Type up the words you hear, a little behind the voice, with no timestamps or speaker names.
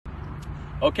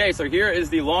Okay, so here is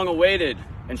the long-awaited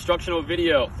instructional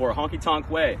video for Honky Tonk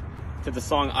Way to the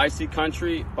song Icy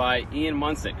Country by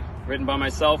Munsick, written by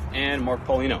myself and Mark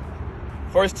Paulino.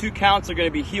 First two counts are going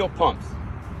to be heel pumps.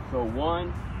 So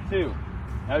 1, 2.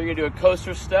 Now you're going to do a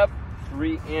coaster step,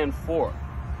 3 and 4.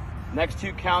 Next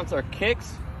two counts are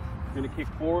kicks. You're going to kick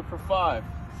forward for 5,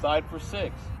 side for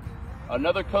 6.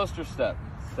 Another coaster step,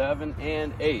 7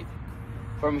 and 8.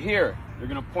 From here, you're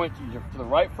going to point to the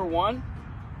right for 1.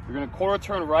 You're going to quarter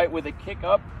turn right with a kick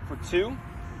up for 2.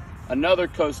 Another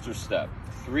coaster step,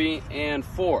 3 and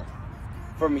 4.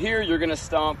 From here, you're going to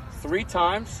stomp 3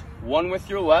 times, 1 with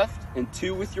your left and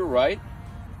 2 with your right,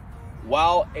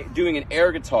 while doing an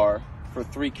air guitar for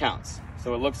 3 counts.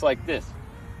 So it looks like this: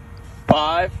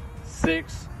 5,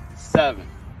 6, 7.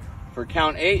 For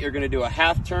count 8, you're going to do a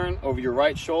half turn over your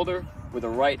right shoulder with a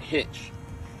right hitch.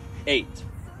 8.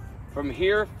 From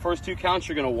here, first 2 counts,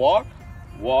 you're going to walk,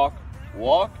 walk,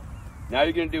 walk. Now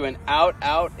you're going to do an out,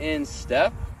 out, in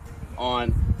step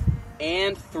on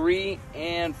and 3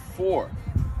 and 4.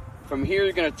 From here,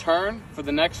 you're going to turn for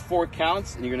the next 4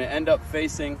 counts, and you're going to end up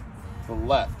facing the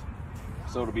left.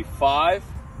 So it'll be 5,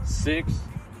 6,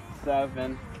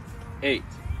 7, 8.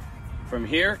 From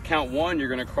here, count 1, you're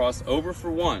going to cross over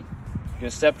for 1. You're going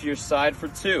to step to your side for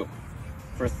 2.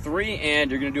 For 3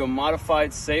 and, you're going to do a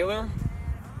modified sailor.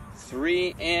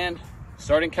 3 and,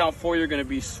 starting count 4, you're going to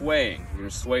be swaying. You're going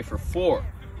to sway for 4,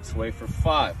 sway for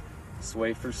 5,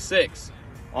 sway for 6.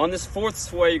 On this 4th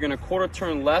sway, you're going to quarter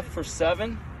turn left for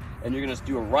 7, and you're going to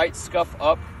do a right scuff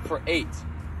up for 8.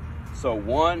 So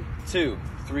 1, 2,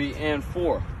 3 and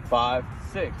 4, 5,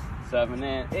 6, 7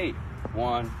 and 8.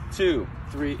 1, 2,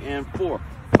 3 and 4,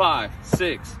 5,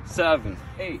 6, 7,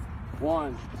 8.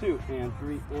 1, 2 and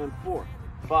 3 and 4,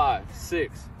 5,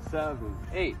 6, 7,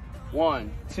 8.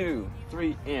 1, 2,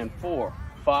 3 and 4,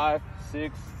 5,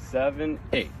 6, 7,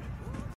 8.